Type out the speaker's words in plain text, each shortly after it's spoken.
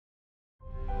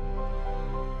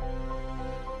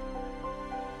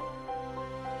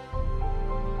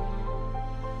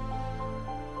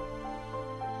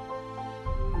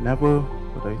Never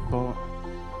would I thought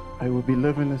I would be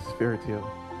living this fairy tale.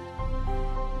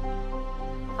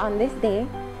 On this day,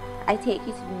 I take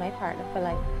you to be my partner for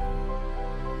life.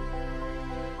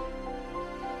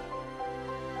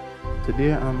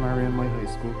 Today I'm marrying my high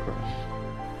school crush.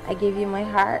 I give you my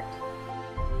heart.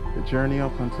 The journey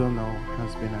up until now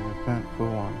has been an eventful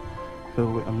one,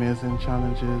 filled with amazing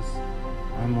challenges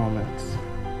and moments.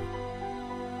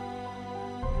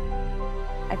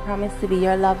 I promise to be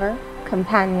your lover,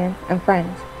 companion, and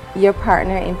friend, your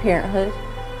partner in parenthood,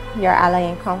 your ally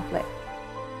in conflict.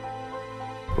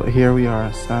 But here we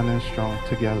are, standing strong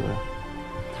together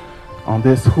on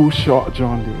this Who Shot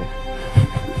John Day.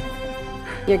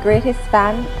 Your greatest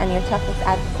fan and your toughest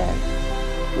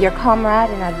adversary, your comrade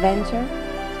in adventure,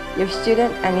 your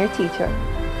student and your teacher,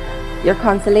 your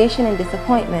consolation in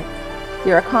disappointment,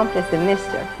 your accomplice in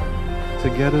mischief.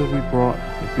 Together we brought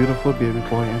a beautiful baby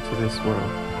boy into this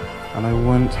world, and I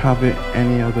wouldn't have it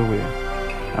any other way,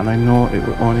 and I know it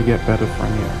will only get better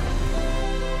from here.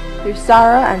 Through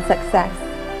sorrow and success,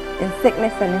 in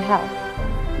sickness and in health,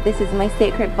 this is my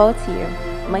sacred vow to you,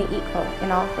 my equal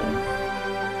in all things.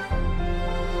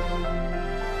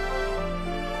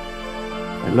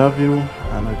 I love you,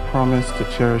 and I promise to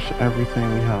cherish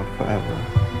everything we have forever.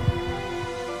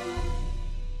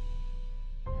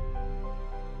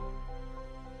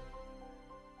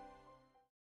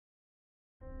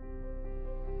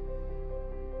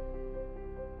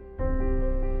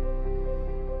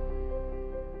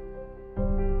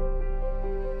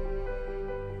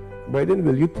 Bryden,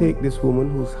 will you take this woman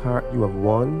whose heart you have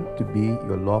won to be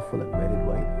your lawful and wedded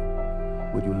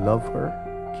wife? Would you love her,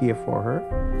 care for her,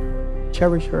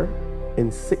 cherish her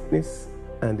in sickness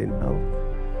and in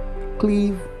health?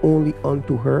 Cleave only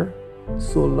unto her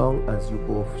so long as you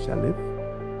both shall live?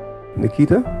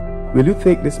 Nikita, will you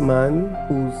take this man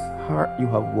whose heart you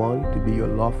have won to be your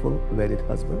lawful wedded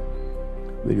husband?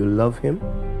 Will you love him,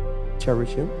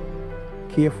 cherish him,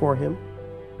 care for him,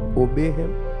 obey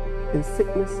him in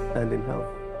sickness and in health?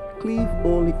 Cleave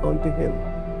only unto him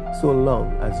so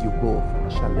long as you both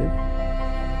shall live?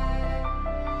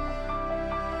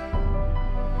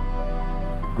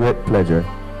 Great pleasure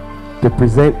to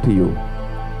present to you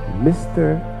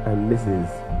Mr. and Mrs.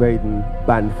 Bryden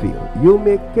Banfield. You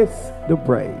may kiss the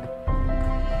bride.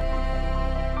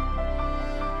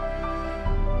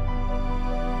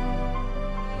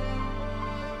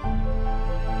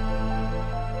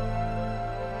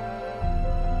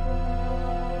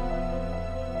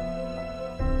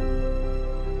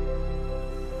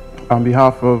 On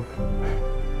behalf of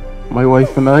my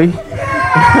wife and I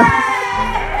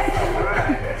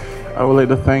would like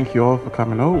to thank you all for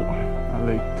coming out. I'd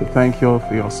like to thank you all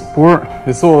for your support.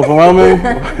 It's so overwhelming,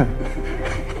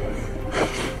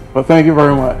 but thank you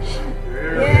very much.